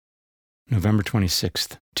November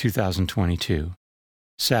 26th, 2022,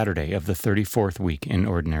 Saturday of the 34th week in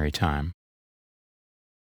Ordinary Time.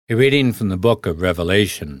 A reading from the book of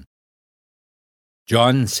Revelation.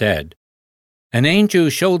 John said, "An angel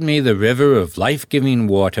showed me the river of life-giving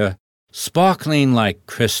water, sparkling like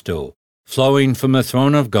crystal, flowing from the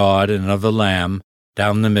throne of God and of the Lamb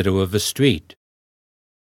down the middle of a street.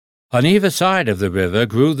 On either side of the river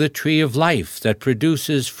grew the tree of life that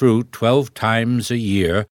produces fruit 12 times a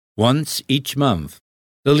year, once each month.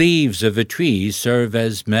 The leaves of the tree serve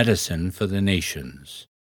as medicine for the nations.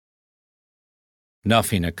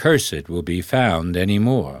 Nothing accursed will be found any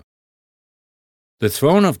more. The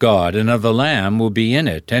throne of God and of the Lamb will be in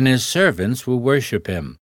it, and his servants will worship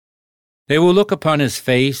him. They will look upon his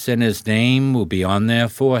face, and his name will be on their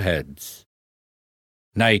foreheads.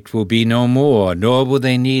 Night will be no more, nor will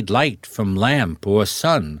they need light from lamp or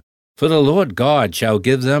sun, for the Lord God shall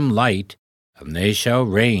give them light, and they shall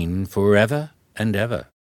reign forever and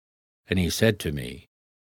ever." And he said to me,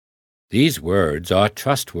 "These words are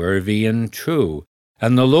trustworthy and true,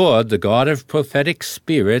 and the Lord, the God of prophetic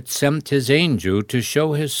spirits, sent his angel to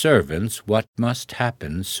show his servants what must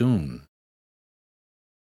happen soon.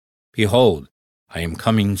 Behold, I am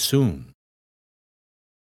coming soon.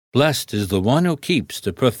 Blessed is the one who keeps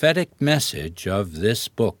the prophetic message of this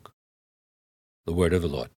book." The word of the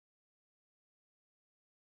Lord.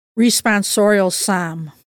 Responsorial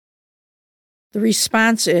Psalm. The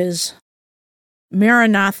response is,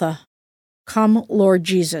 Maranatha, come, Lord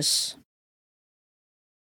Jesus.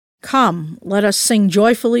 Come, let us sing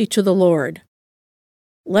joyfully to the Lord.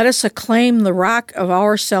 Let us acclaim the rock of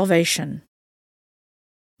our salvation.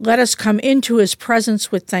 Let us come into his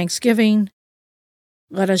presence with thanksgiving.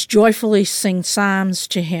 Let us joyfully sing psalms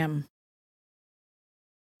to him.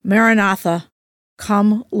 Maranatha,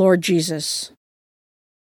 come, Lord Jesus.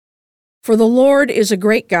 For the Lord is a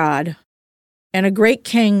great God, and a great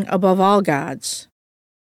King above all gods.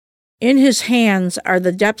 In his hands are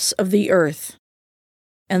the depths of the earth,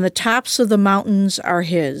 and the tops of the mountains are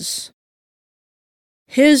his.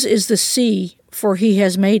 His is the sea, for he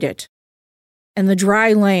has made it, and the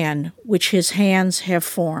dry land which his hands have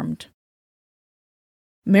formed.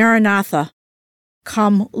 Maranatha,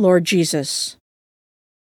 come, Lord Jesus.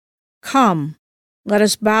 Come, let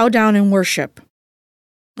us bow down and worship.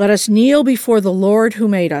 Let us kneel before the Lord who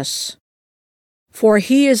made us. For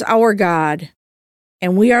he is our God,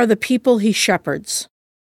 and we are the people he shepherds,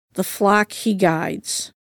 the flock he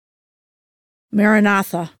guides.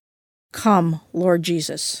 Maranatha, come, Lord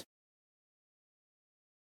Jesus.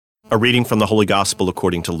 A reading from the Holy Gospel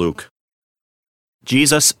according to Luke.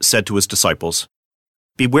 Jesus said to his disciples,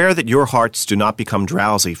 "Beware that your hearts do not become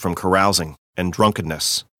drowsy from carousing and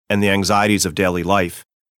drunkenness and the anxieties of daily life,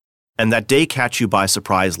 and that day catch you by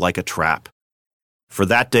surprise like a trap. For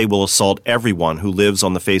that day will assault everyone who lives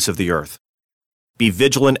on the face of the earth. Be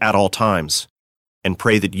vigilant at all times, and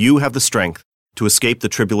pray that you have the strength to escape the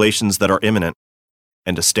tribulations that are imminent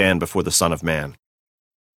and to stand before the Son of Man."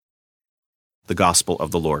 The Gospel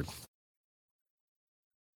of the Lord.